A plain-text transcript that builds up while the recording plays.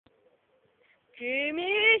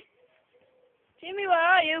Jimmy? Jimmy, where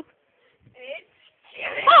are you? It's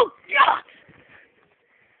Jimmy. Oh, God!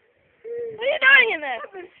 What are you doing in there? I've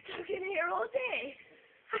been stuck in here all day.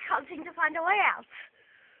 I can't seem to find a way out.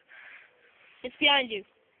 It's behind you.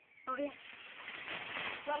 Oh, yes.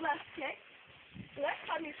 Well, that's okay. The last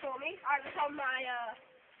time you saw me, I was on my,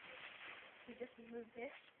 we just moved this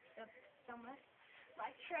somewhere. My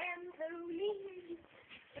trampoline.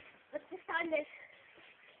 But this time there's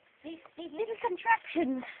these little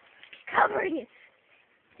contraptions covering it.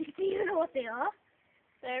 Do you know what they are?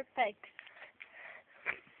 They're pegs.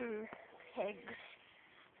 Pegs.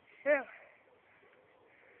 Yeah.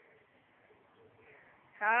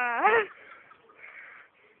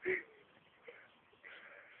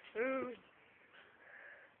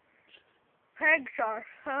 Pegs are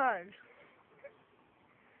fun.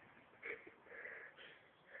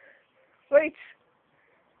 Wait.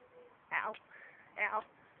 Ow. Ow.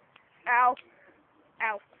 Ow.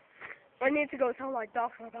 Ow. I need to go tell my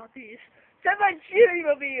doctor about these. Send my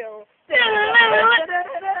G-mobile.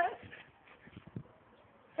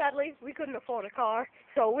 Sadly, we couldn't afford a car,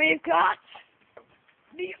 so we've got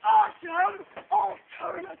the awesome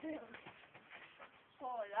alternative.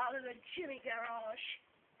 Oh, out of the Jimmy garage.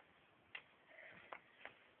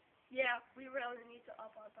 Yeah, we really need to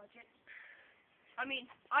up our budget. I mean,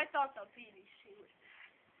 I thought the BBC was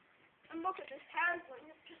bad. And look at this handling.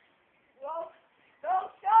 It's just, whoa.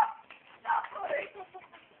 No, stop! Stop, buddy!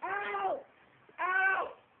 Ow! Ow!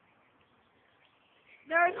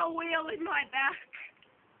 There's a wheel in my back.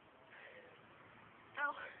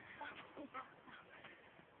 Ow.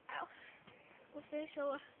 Ow. Okay,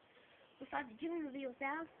 so, we found the Jimmy reveals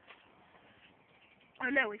down. Oh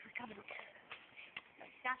no, we've recovered it.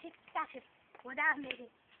 That's it. We're down, maybe.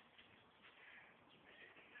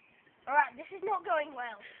 Alright, this is not going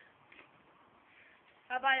well.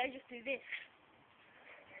 How about I just do this?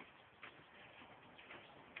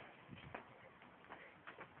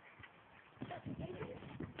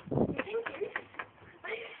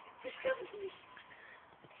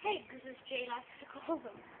 Pigs, as Jay likes to call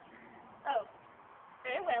them. Oh,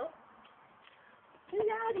 very well.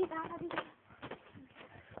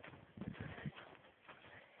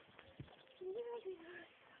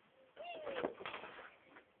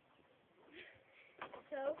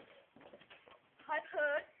 So, I've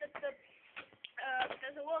heard that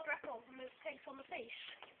there's a world record for most pigs on the face,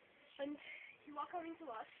 and you are coming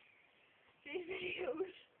to us, these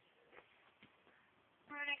videos,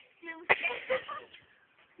 for an exclusive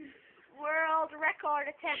world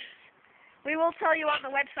record attempt. We will tell you on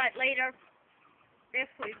the website later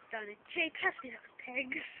if we've done it. Jay, pass me those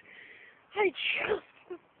pigs. I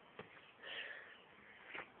just...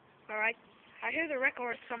 Alright, I hear the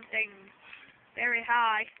record's something very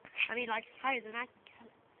high. I mean, like, higher than I can.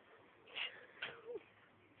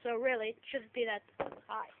 So really, it shouldn't be that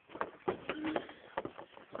high.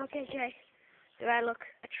 Okay, Jay. Do I look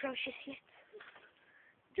atrocious yet?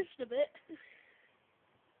 Just a bit.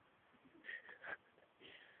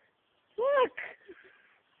 Look!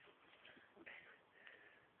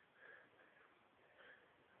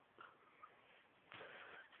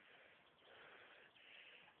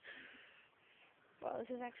 Well, this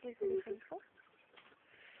is actually pretty painful.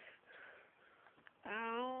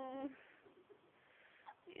 Ow.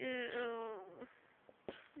 Ew.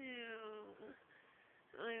 Ew.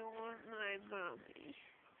 I want my mommy.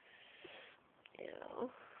 Ew.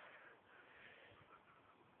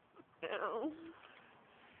 Ew.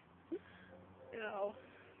 Ew.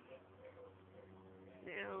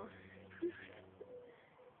 Ew.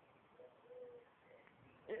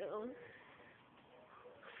 Ew.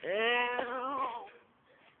 Ew.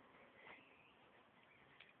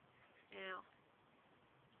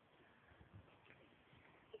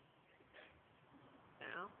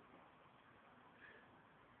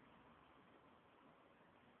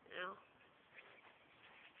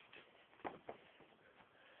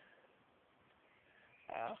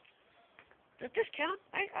 Oh. Does this count?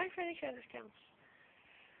 I'm pretty sure this counts.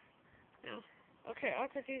 No. Okay,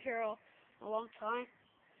 I've been here a long time.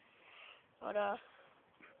 But, yeah.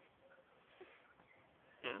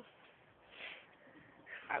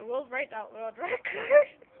 I will write that world record.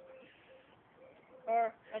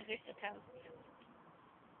 Or at least attempt.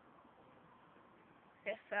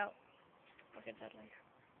 Yes, so. Look at that later.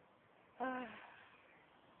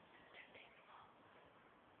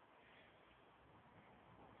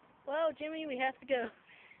 Well, Jimmy, we have to go.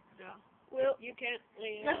 No. Well, you can't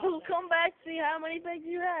leave. No, come back, see how many pigs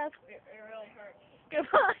you have. It really hurts.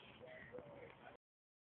 Goodbye.